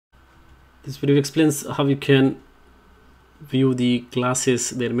This video explains how you can view the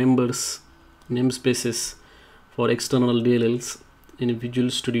classes, their members, namespaces for external DLLs in Visual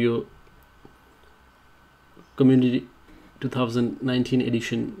Studio Community 2019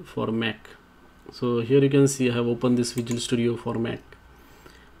 edition for Mac. So here you can see I have opened this Visual Studio for Mac,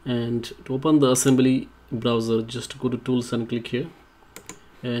 and to open the assembly browser, just go to tools and click here,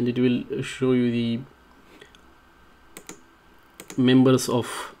 and it will show you the members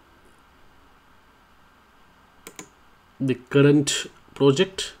of the current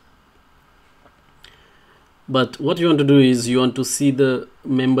project. But what you want to do is you want to see the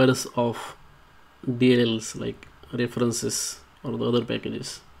members of DLLs like references or the other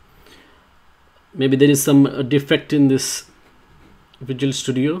packages. Maybe there is some defect in this Visual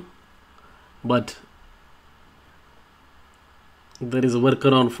Studio, but there is a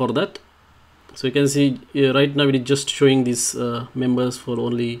workaround for that. So you can see right now it is just showing these members for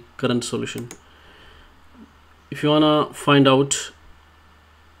only current solution. If you wanna find out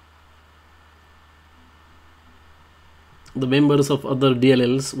the members of other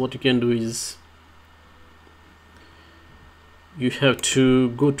DLLs, what you can do is you have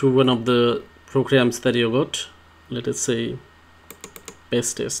to go to one of the programs that you got. Let us say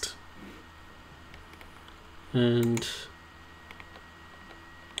Pest Test, and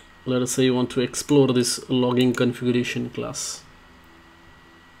let us say you want to explore this logging configuration class.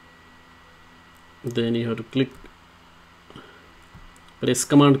 Then you have to press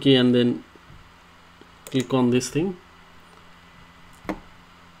command key and then click on this thing.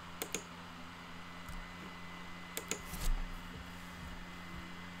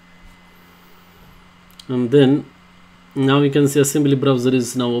 And then now you can see assembly browser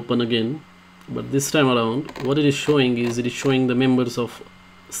is now open again, but this time around what it is showing is it is showing the members of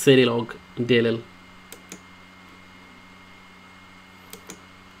Serilog DLL,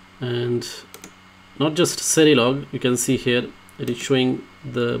 and not just Serilog, you can see here it is showing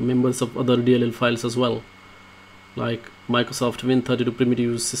the members of other DLL files as well, like Microsoft Win32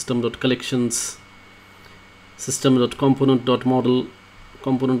 primitives, system.collections, system.component.model,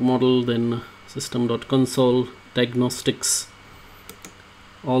 component model, then system.console, diagnostics.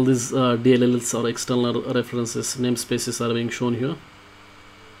 All these DLLs or external references namespaces are being shown here.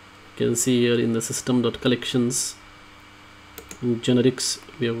 You can see here in the system.collections, in generics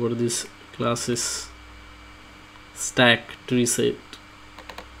we have got this classes, stack, tree set,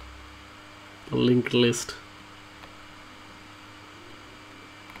 linked list.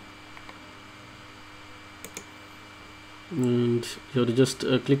 And you have to just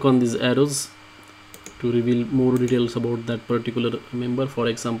click on these arrows to reveal more details about that particular member. For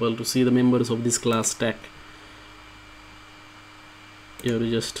example, to see the members of this class stack, you have to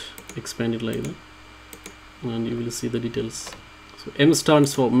just expand it like that, and you will see the details. So M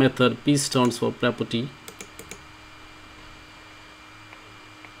stands for method, P stands for property,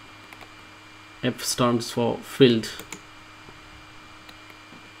 F stands for field,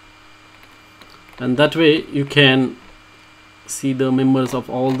 and that way you can see the members of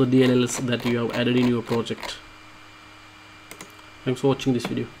all the DLLs that you have added in your project. Thanks for watching this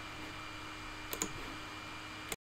video.